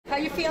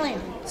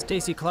feeling?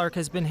 Stacy Clarke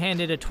has been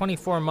handed a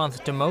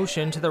 24-month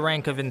demotion to the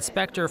rank of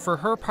inspector for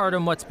her part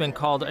in what's been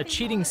called a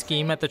cheating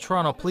scheme at the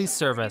Toronto Police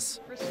Service.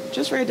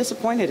 Just very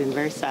disappointed and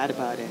very sad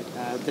about it.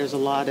 There's a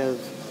lot of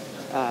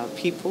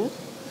people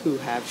who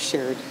have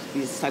shared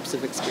these types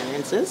of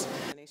experiences.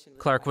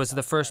 Clarke was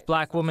the first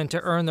black woman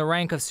to earn the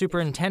rank of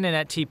superintendent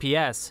at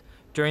TPS.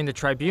 During the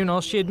tribunal,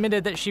 she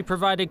admitted that she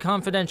provided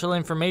confidential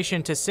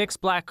information to 6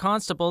 black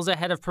constables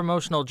ahead of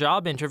promotional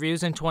job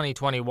interviews in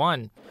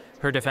 2021.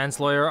 Her defense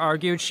lawyer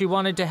argued she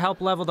wanted to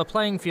help level the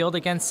playing field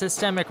against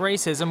systemic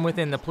racism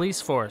within the police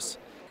force.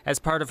 As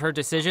part of her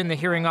decision, the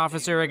hearing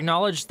officer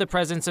acknowledged the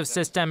presence of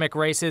systemic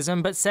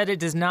racism but said it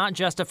does not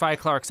justify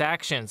Clarke's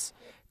actions.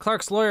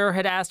 Clarke's lawyer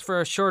had asked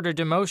for a shorter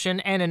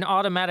demotion and an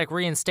automatic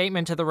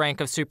reinstatement to the rank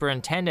of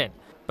superintendent.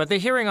 But the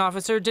hearing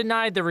officer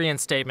denied the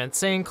reinstatement,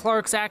 saying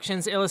Clarke's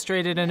actions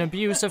illustrated an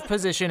abuse of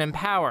position and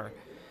power.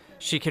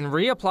 She can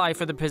reapply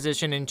for the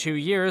position in 2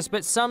 years,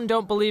 but some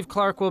don't believe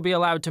Clarke will be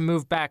allowed to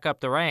move back up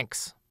the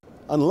ranks.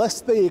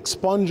 Unless they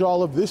expunge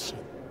all of this,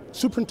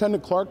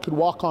 Superintendent Clarke could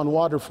walk on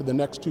water for the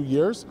next 2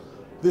 years.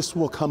 This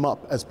will come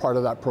up as part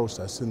of that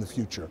process in the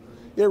future,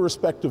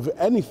 irrespective of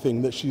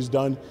anything that she's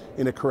done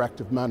in a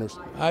corrective manner.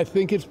 I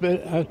think it's been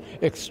an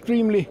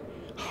extremely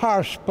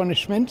harsh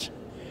punishment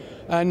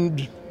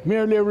and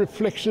merely a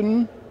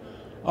reflection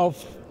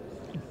of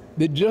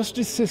the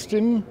justice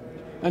system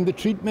and the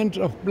treatment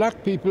of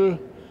black people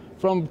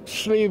from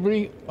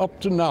slavery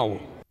up to now.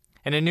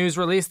 In a news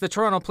release, the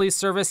Toronto Police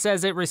Service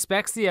says it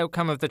respects the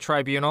outcome of the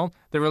tribunal.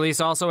 The release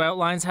also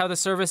outlines how the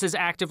service is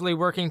actively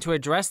working to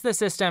address the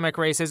systemic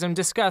racism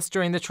discussed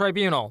during the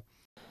tribunal.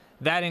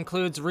 That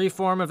includes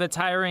reform of its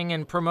hiring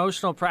and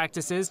promotional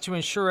practices to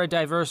ensure a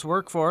diverse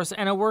workforce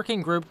and a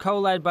working group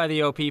co-led by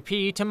the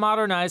OPP to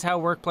modernize how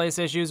workplace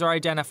issues are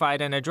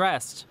identified and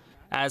addressed.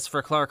 As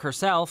for Clarke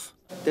herself,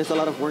 there's a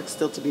lot of work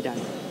still to be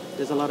done.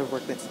 There's a lot of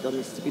work that still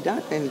needs to be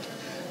done, and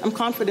I'm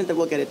confident that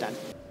we'll get it done.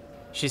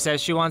 She says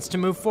she wants to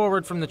move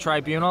forward from the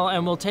tribunal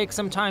and will take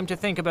some time to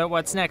think about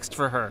what's next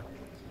for her.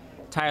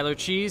 Tyler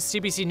Cheese,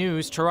 CBC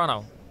News,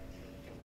 Toronto.